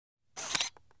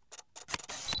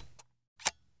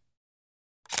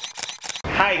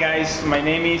Hi guys, my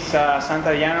name is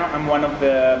Santariano. I'm one of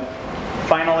the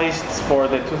finalists for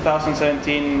the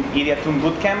 2017 Ideatoon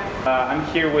Bootcamp. I'm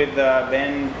here with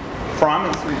Ben Frahm.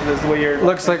 Is the way you're...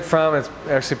 Looks like Frahm. It's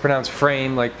actually pronounced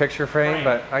frame, like picture frame,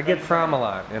 but I get Frahm a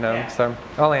lot, you know, so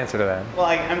I'll answer to that. Well,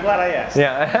 I'm glad I asked.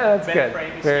 Yeah, that's Ben good.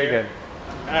 Frahm is Very here.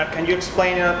 good. Can you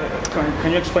explain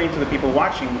to the people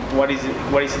watching what is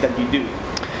it that you do?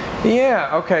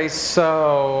 Yeah, okay,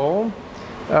 so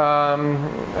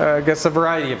I guess a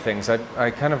variety of things.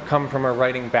 I kind of come from a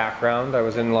writing background. I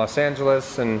was in Los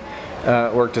Angeles and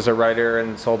worked as a writer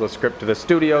and sold a script to the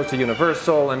studios, to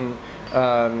Universal, and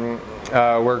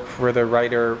worked for the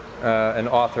writer and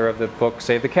author of the book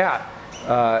Save the Cat.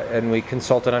 And we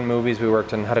consulted on movies. We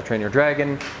worked on How to Train Your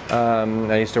Dragon.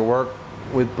 I used to work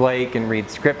with Blake and read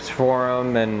scripts for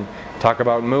him and talk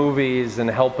about movies and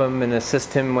help him and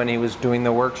assist him when he was doing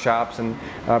the workshops. And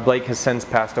Blake has since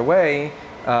passed away,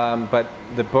 but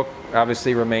the book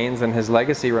obviously remains and his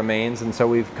legacy remains, and so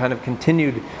we've kind of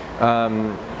continued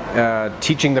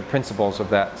teaching the principles of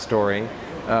that story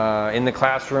in the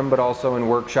classroom, but also in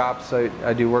workshops.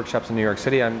 I do workshops in New York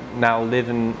City. I now live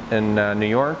in New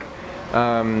York.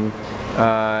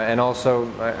 And also,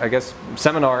 I guess,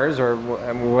 seminars, or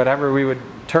whatever we would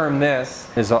term this,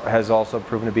 has also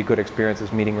proven to be good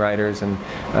experiences, meeting writers and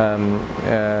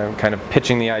kind of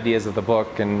pitching the ideas of the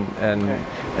book and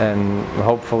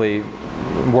hopefully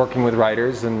working with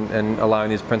writers and allowing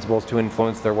these principles to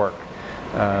influence their work.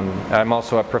 I'm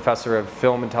also a professor of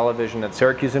film and television at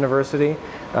Syracuse University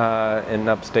in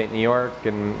upstate New York,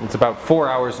 and it's about 4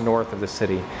 hours north of the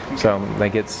city. So they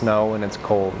get snow and it's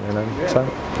cold, you know. Yeah. So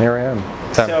here I am.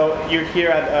 So you're here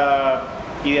at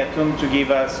Ideatoon to give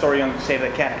a story on Save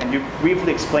the Cat. Can you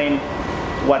briefly explain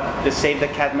what the Save the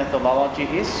Cat methodology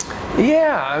is?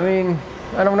 Yeah, I mean,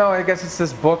 I don't know. I guess it's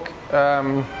this book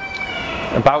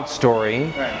about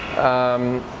story,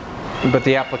 right. But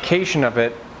the application of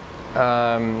it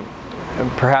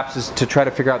perhaps is to try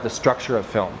to figure out the structure of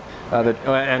film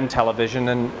and television,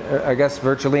 and I guess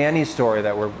virtually any story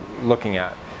that we're looking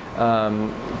at.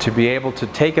 To be able to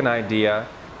take an idea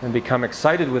and become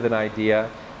excited with an idea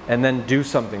and then do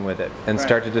something with it and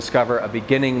start to discover a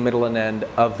beginning, middle, and end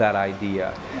of that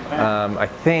idea. Okay. I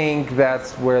think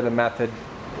that's where the method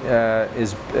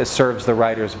serves the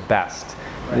writers best.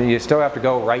 Right. You still have to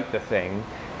go write the thing.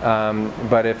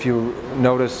 But if you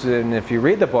notice and if you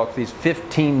read the book, these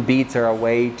 15 beats are a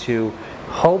way to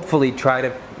hopefully try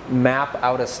to map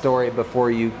out a story before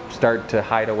you start to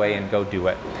hide away and go do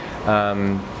it.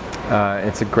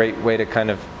 It's a great way to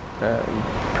kind of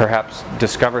perhaps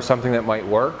discover something that might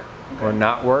work or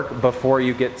not work before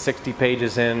you get 60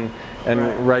 pages in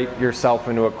and write yourself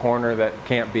into a corner that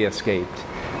can't be escaped.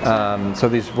 So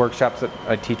these workshops that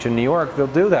I teach in New York, they'll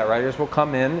do that. Writers will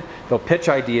come in, they'll pitch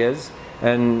ideas,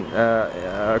 and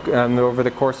over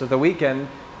the course of the weekend,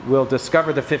 we'll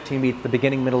discover the 15 beats, the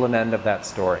beginning, middle, and end of that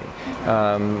story. You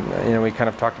know, we kind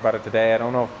of talked about it today. I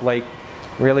don't know if Blake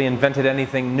really invented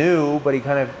anything new, but he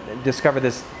kind of discovered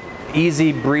this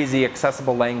easy, breezy,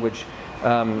 accessible language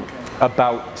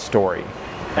about story.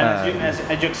 And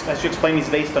as you explained, it's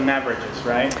based on averages,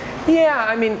 right? Yeah,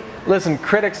 I mean, listen,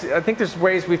 critics, I think there's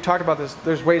ways, we've talked about this,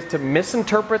 there's ways to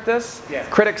misinterpret this. Yeah.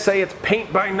 Critics say it's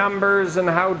paint by numbers and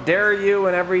how dare you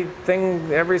and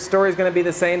every story is going to be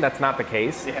the same. That's not the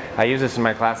case. Yeah. I use this in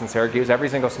my class in Syracuse. Every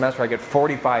single semester I get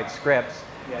 45 scripts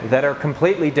that are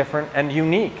completely different and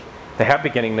unique. They have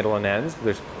beginning, middle, and ends.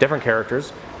 There's different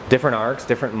characters, different arcs,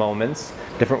 different moments,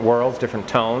 different worlds, different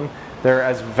tone. They're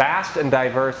as vast and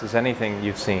diverse as anything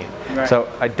you've seen. Right.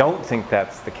 So I don't think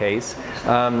that's the case.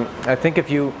 I think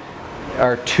if you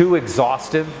are too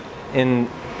exhaustive in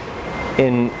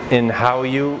how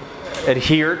you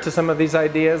adhere to some of these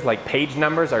ideas, like page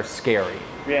numbers are scary.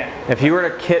 Yeah. If you were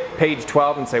to hit page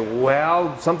 12 and say,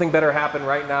 well, something better happen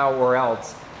right now or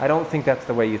else, I don't think that's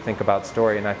the way you think about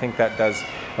story, and I think that does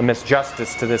a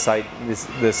misjustice to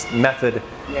this method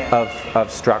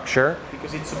of structure.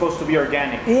 Because it's supposed to be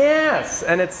organic. Yes,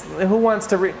 and it's who wants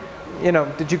to read? You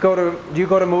know, do you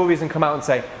go to movies and come out and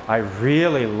say, I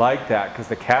really like that because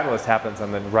the catalyst happens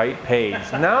on the right page?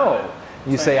 No.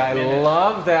 You say, I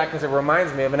love that because it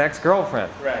reminds me of an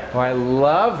ex-girlfriend. Right. Or I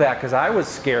love that because I was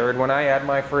scared when I had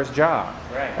my first job.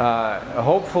 Right.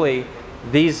 Hopefully,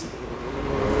 these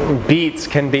beats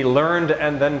can be learned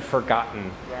and then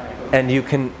forgotten. Right. And you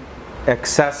can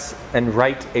access and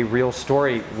write a real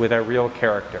story with a real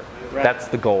character. Right. That's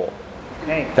the goal.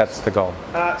 Okay. That's the goal.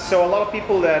 So a lot of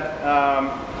people that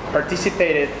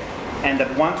participated and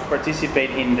that want to participate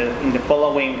in the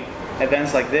following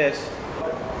events like this,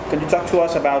 can you talk to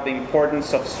us about the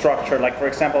importance of structure? Like, for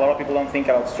example, a lot of people don't think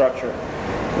about structure.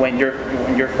 when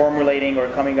you're formulating or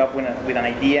coming up with an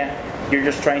idea, you're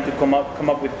just trying to come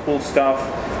up with cool stuff.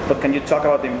 But can you talk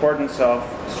about the importance of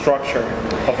structure,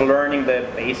 of learning the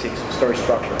basics of story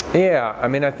structure? Yeah, I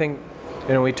mean, I think,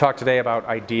 you know, we talked today about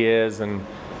ideas and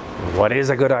what is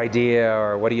a good idea,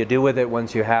 or what do you do with it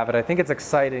once you have it. I think it's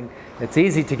exciting. It's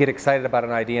easy to get excited about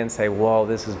an idea and say, whoa,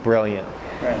 this is brilliant.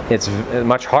 Right. It's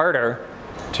much harder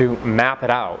to map it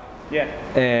out. Yeah.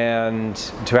 And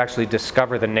to actually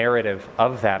discover the narrative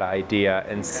of that idea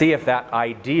and see if that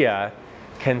idea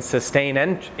can sustain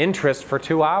interest for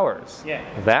 2 hours. Yeah.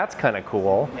 That's kind of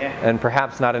cool, yeah. And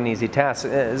perhaps not an easy task.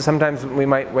 Sometimes we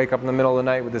might wake up in the middle of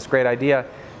the night with this great idea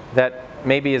that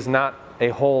maybe is not a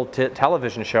whole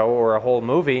television show or a whole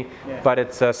movie, yeah. But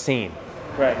it's a scene,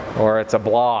 right. Or it's a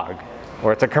blog,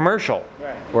 or it's a commercial,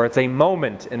 right. Or it's a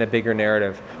moment in a bigger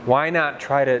narrative. Why not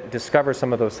try to discover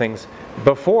some of those things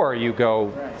before you go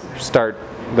right. Start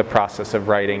the process of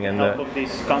writing and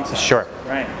these concepts. Sure.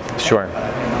 Right. Sure.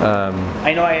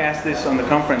 I know I asked this on the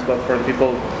conference, but for the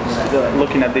people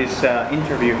looking at this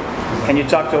interview, can you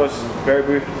talk to us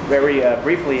very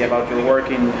briefly about your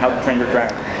work in How to Train Your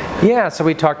Dragon? Yeah, so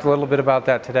we talked a little bit about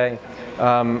that today.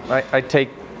 I take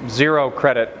zero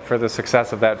credit for the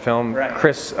success of that film. Right.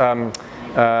 Chris, a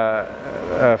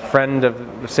friend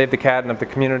of Save the Cat and of the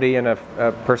community, and a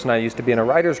person I used to be in a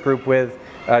writer's group with,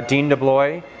 Dean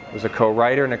DeBlois, was a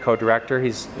co-writer and a co-director.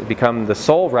 He's become the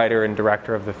sole writer and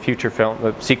director of the future film,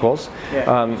 the sequels.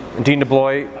 Yeah. Dean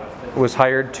DeBlois was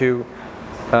hired to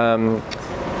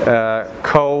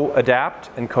co-adapt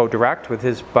and co-direct with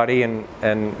his buddy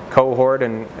and cohort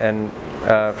and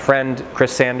friend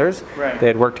Chris Sanders. Right. They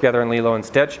had worked together in Lilo and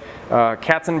Stitch.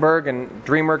 Katzenberg and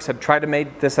DreamWorks had tried to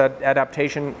make this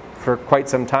adaptation for quite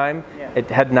some time. Yeah. It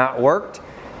had not worked,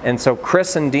 and so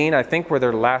Chris and Dean, I think, were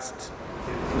their last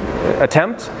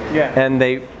attempt. Yeah. And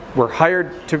they were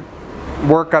hired to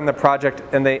work on the project,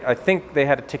 and I think they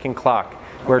had a ticking clock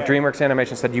where okay. DreamWorks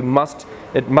Animation said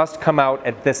it must come out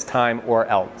at this time or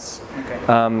else.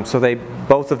 Okay. So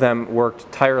both of them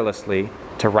worked tirelessly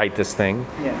to write this thing,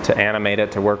 yeah. to animate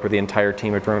it, to work with the entire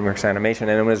team at DreamWorks Animation,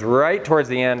 and it was right towards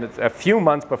the end, a few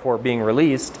months before being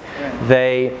released, right.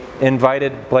 They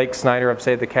invited Blake Snyder of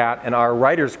Save the Cat and our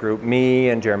writers group, me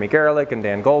and Jeremy Gerlich and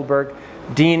Dan Goldberg.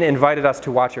 Dean invited us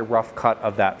to watch a rough cut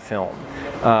of that film.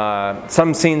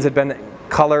 Some scenes had been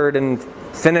colored and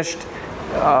finished,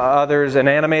 others and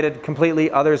animated completely,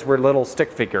 others were little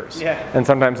stick figures. Yeah. And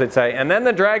sometimes they'd say, and then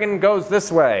the dragon goes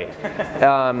this way.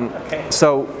 Okay.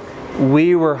 So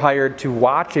we were hired to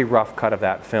watch a rough cut of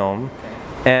that film,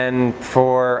 and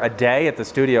for a day at the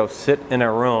studio sit in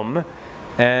a room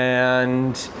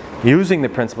and, using the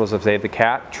principles of Save the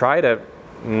Cat, try to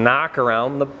knock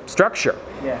around the structure.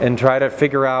 Yeah. And try to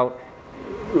figure out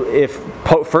if,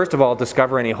 first of all,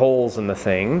 discover any holes in the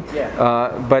thing,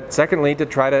 yeah. But secondly, to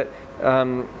try to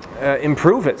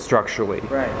improve it structurally,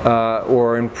 right.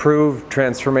 Or improve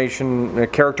transformation,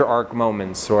 character arc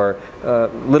moments, or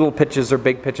little pitches or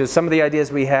big pitches. Some of the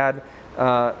ideas we had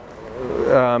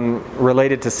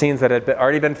related to scenes that had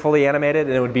already been fully animated,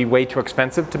 and it would be way too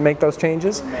expensive to make those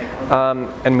changes.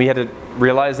 And we had to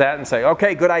realize that and say,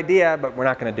 okay, good idea, but we're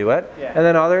not going to do it. Yeah. And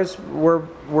then others were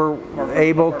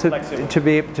able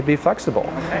to be flexible.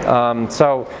 Okay.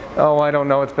 So, I don't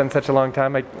know, it's been such a long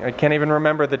time, I can't even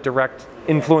remember the direct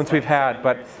influence we've had,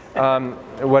 but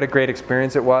what a great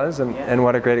experience it was, and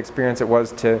what a great experience it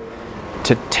was to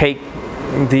take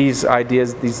these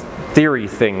ideas, these theory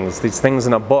things, these things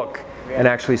in a book, and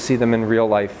actually see them in real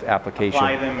life application.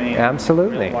 Apply them in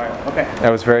absolutely. real life. Okay. That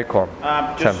was very cool.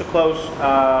 Just to close,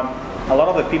 a lot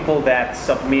of the people that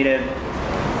submitted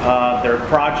their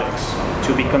projects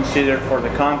to be considered for the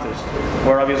contest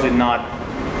were obviously not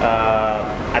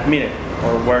admitted,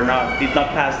 or did not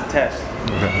pass the test.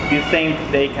 Okay. Do you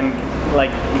think they can,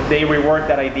 if they rework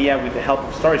that idea with the help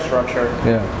of story structure,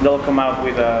 yeah. they'll come out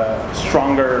with a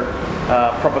stronger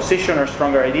proposition or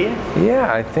stronger idea?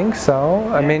 Yeah, I think so.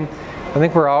 Yeah. I mean, I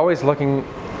think we're always looking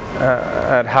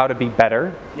at how to be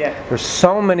better. Yeah. There's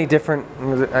so many different,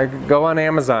 go on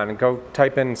Amazon and go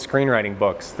type in screenwriting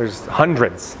books. There's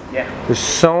hundreds. Yeah. There's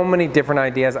so many different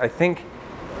ideas. I think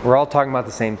we're all talking about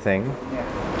the same thing.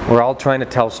 Yeah. We're all trying to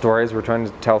tell stories. We're trying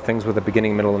to tell things with a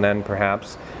beginning, middle, and end,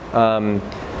 perhaps. And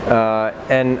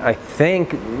I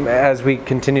think as we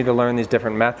continue to learn these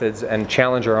different methods and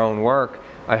challenge our own work,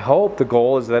 I hope the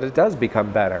goal is that it does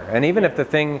become better. And even if the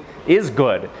thing is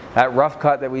good, that rough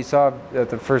cut that we saw at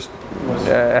the first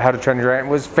How to Train Your Dragon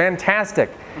was fantastic.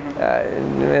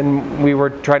 And we were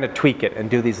trying to tweak it and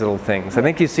do these little things. I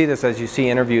think you see this as you see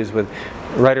interviews with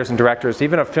writers and directors,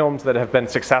 even of films that have been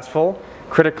successful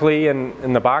critically and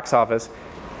in the box office.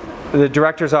 the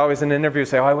directors always in an interview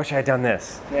say, oh, I wish I had done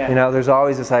this. Yeah. You know, there's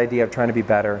always this idea of trying to be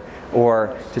better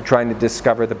or to trying to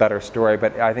discover the better story.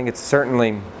 But I think it's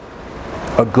certainly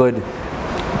a good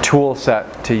tool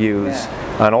set to use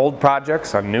on old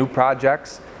projects, on new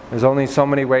projects. There's only so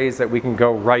many ways that we can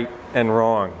go right and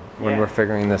wrong when we're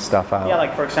figuring this stuff out. Yeah,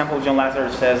 like for example, John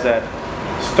Lasseter says that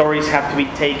stories have to be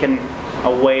taken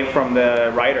away from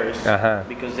the writers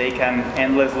because they can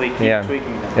endlessly keep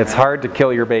tweaking them. It's hard to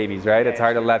kill your babies, right? It's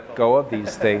hard to let go of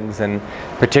these things, and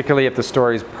particularly if the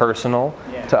story's personal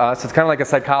to us. It's kind of like a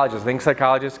psychologist. I think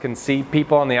psychologists can see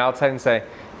people on the outside and say,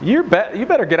 you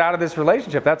better get out of this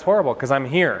relationship. That's horrible because I'm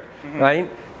here, right?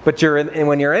 But and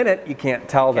when you're in it, you can't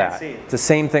tell that. It's the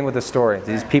same thing with the story.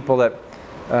 These people that,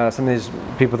 some of these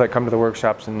people that come to the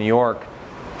workshops in New York,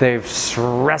 they've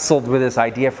wrestled with this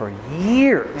idea for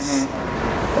years.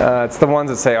 It's the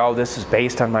ones that say, oh, this is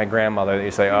based on my grandmother.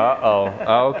 You say,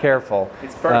 oh, careful.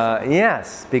 It's personal.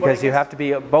 Yes, because you have to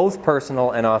be both personal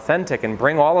and authentic and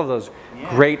bring all of those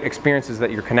great experiences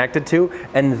that you're connected to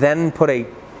and then put a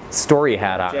story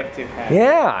hat on. Objective hat.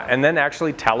 Yeah, and then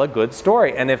actually tell a good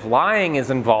story. And if lying is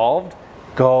involved,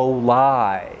 go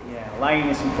lie. Yeah, lying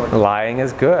is important. Lying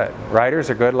is good. Writers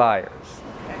are good liars.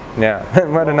 Yeah,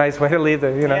 what a nice way to leave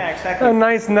the, a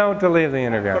nice note to leave the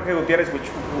interview. Jorge Gutierrez, which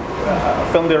a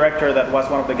film director that was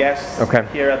one of the guests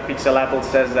here at Pixelatl,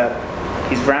 says that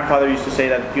his grandfather used to say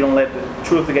that you don't let the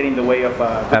truth get in the way of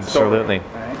a good Absolutely.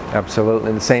 story. Right?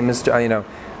 Absolutely. The same is, the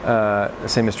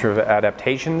same is true of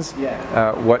adaptations.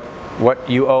 Yeah. What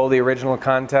you owe the original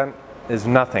content is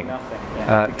nothing.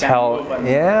 Tell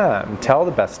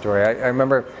the best story. I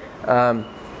remember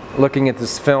looking at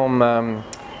this film.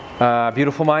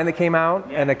 Beautiful Mind that came out,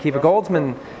 and Akiva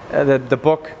Goldsman, the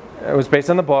book, it was based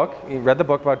on the book. He read the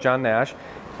book about John Nash,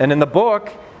 and in the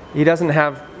book, he doesn't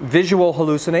have visual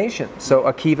hallucinations. So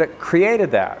Akiva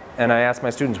created that, and I asked my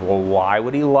students, well, why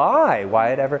would he lie?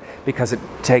 Why ever? Because it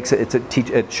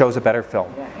shows a better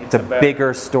film. Yeah, it's a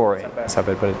bigger story of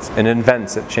it, but it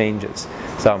invents, it changes.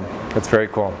 So it's very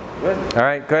cool. Good. All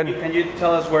right, good. Can you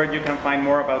tell us where you can find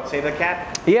more about Save the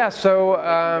Cat? Yeah. So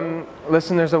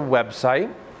listen, there's a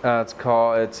website.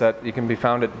 You can be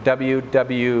found at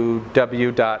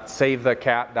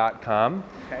www.savethecat.com.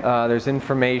 There's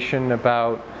information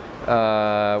about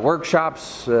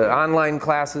workshops, online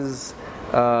classes.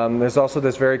 There's also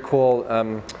this very cool,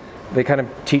 they kind of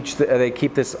they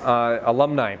keep this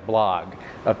alumni blog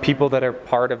of people that are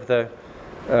part of the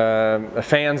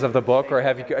fans of the book or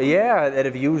that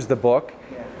have used the book.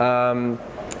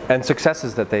 And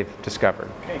successes that they've discovered.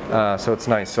 So it's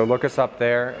nice. So look us up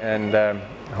there, and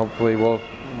hopefully we'll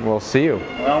see you.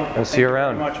 Well, we'll see you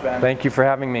around. Thank you very much, Ben. Thank you for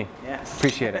having me. Yes.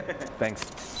 Appreciate it. Thanks.